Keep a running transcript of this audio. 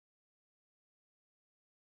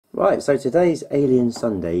Right, so today's Alien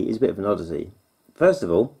Sunday is a bit of an odyssey. First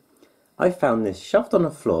of all, I found this shoved on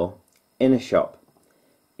the floor in a shop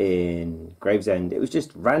in Gravesend. It was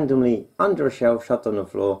just randomly under a shelf, shoved on the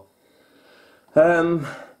floor.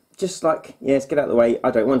 Just like, yes, get out of the way,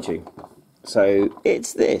 I don't want you. So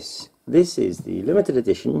it's this. This is the limited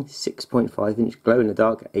edition 6.5-inch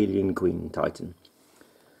glow-in-the-dark Alien Queen Titan.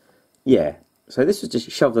 Yeah, so this was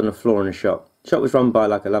just shoved on the floor in a shop. The shop was run by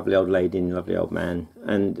like a lovely old lady and a lovely old man,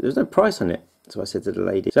 and there was no price on it. So I said to the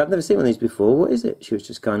lady, so I've never seen one of these before, what is it? She was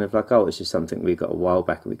just kind of like, oh, it's just something we got a while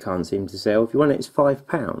back and we can't seem to sell. If you want it, it's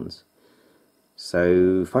 £5.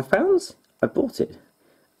 So £5? I bought it.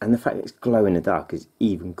 And the fact that it's glow in the dark is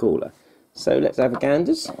even cooler. So let's have a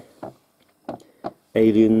ganders.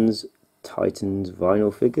 Aliens, Titans,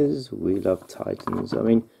 vinyl figures. We love Titans. I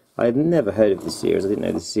mean, I had never heard of this series. I didn't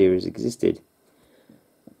know this series existed.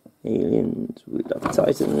 Aliens, we love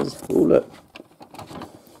Titans. Oh, look.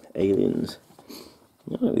 Aliens.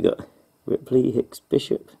 Oh, we got Ripley, Hicks,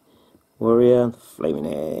 Bishop, Warrior, Flaming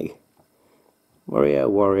Egg. Warrior,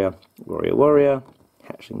 Warrior, Warrior, Warrior.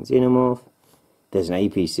 Hatchling Xenomorph. There's an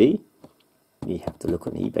APC. You have to look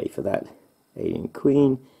on eBay for that. Alien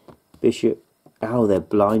Queen, Bishop. Oh, they're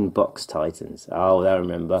blind box Titans. Oh, I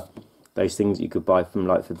remember. Those things you could buy from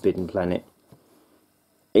like Forbidden Planet.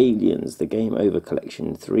 Aliens, the Game Over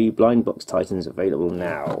Collection. 3 blind box Titans available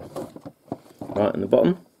now. Right on the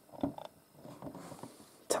bottom.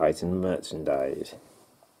 Titan merchandise.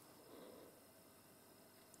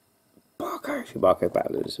 Chewbacca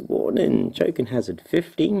battlers. Warning, choking hazard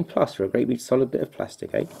 15 plus for a great big solid bit of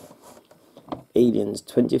plastic, eh? Aliens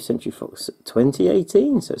 20th Century Fox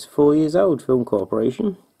 2018, so it's 4 years old, Film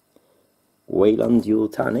Corporation. Wayland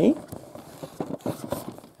Yultani.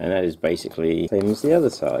 And that is basically the same as the other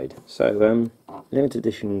side. So, limited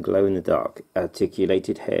edition glow in the dark,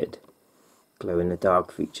 articulated head. Glow in the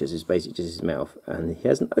dark features is basically just his mouth, and he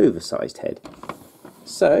has an oversized head.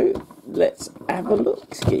 So let's have a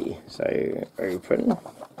look ski. So open,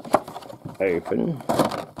 open,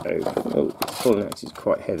 open. Oh, falling out is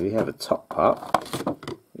quite heavy. We have a top part.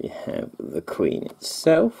 We have the Queen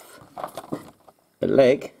itself, a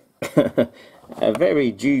leg, a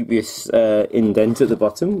very dubious indent at the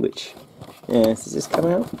bottom. Which does this come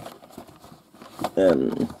out?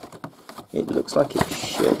 It looks like it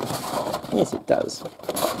should. Yes, it does.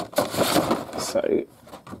 So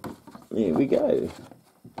here we go.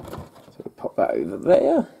 So we pop that over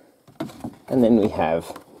there, and then we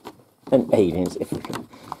have an Aliens. If we can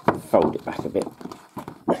fold it back a bit,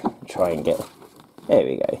 try and get. There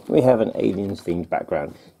we go. We have an Aliens themed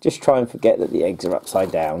background. Just try and forget that the eggs are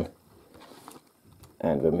upside down,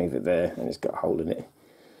 and we'll move it there, and it's got a hole in it.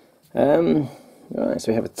 Right, so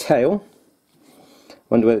we have a tail.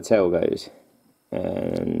 Wonder where the tail goes,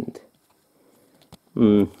 and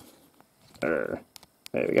there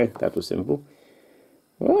we go, that was simple.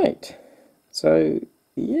 Right, so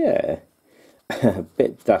yeah, a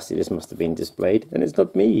bit dusty, this must have been displayed, and it's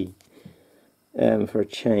not me, for a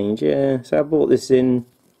change. Yeah, so I bought this in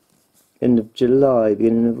end of July,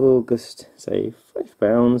 beginning of August, say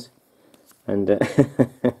 £5, and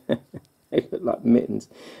they look like mittens.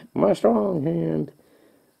 My strong hand.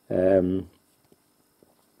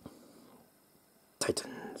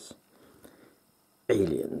 Titans,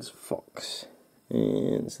 Aliens, Fox,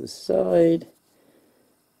 and to the side,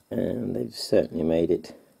 and they've certainly made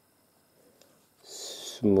it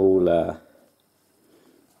smaller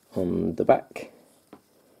on the back,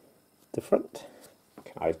 the front.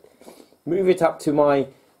 Can I move it up to my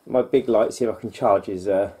big light, see if I can charge his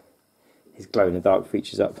glow-in-the-dark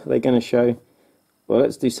features up? Are they going to show? Well,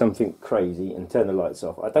 let's do something crazy and turn the lights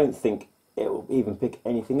off. I don't think it will even pick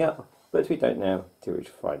anything up. But we don't know till we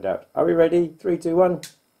find out. Are we ready? 3, 2, 1.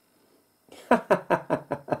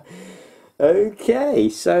 Okay,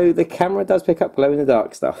 so the camera does pick up glow in the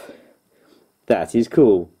dark stuff. That is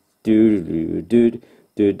cool. Dude, dude,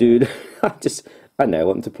 dude, dude. I now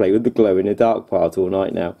want to play with the glow in the dark part all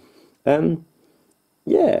night now.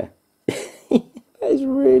 Yeah, that is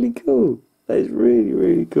really cool. That is really,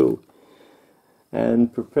 really cool.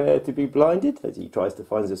 And prepare to be blinded as he tries to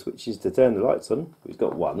find the switches to turn the lights on. He's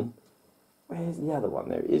got one. Where's the other one?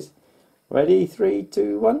 There it is. Ready? 3,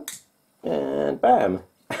 2, 1. And bam.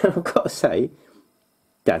 And I've got to say,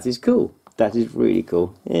 that is cool. That is really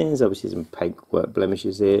cool. Yeah, there's obviously some paintwork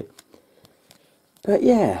blemishes here. But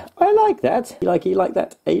yeah, I like that. You like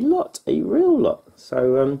that a lot. A real lot.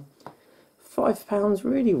 So, £5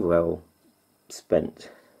 really well spent.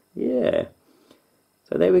 Yeah.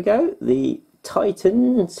 So there we go. The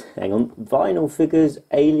Titans, hang on, vinyl figures,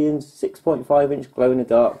 Aliens, 6.5-inch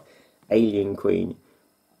glow-in-the-dark Alien Queen.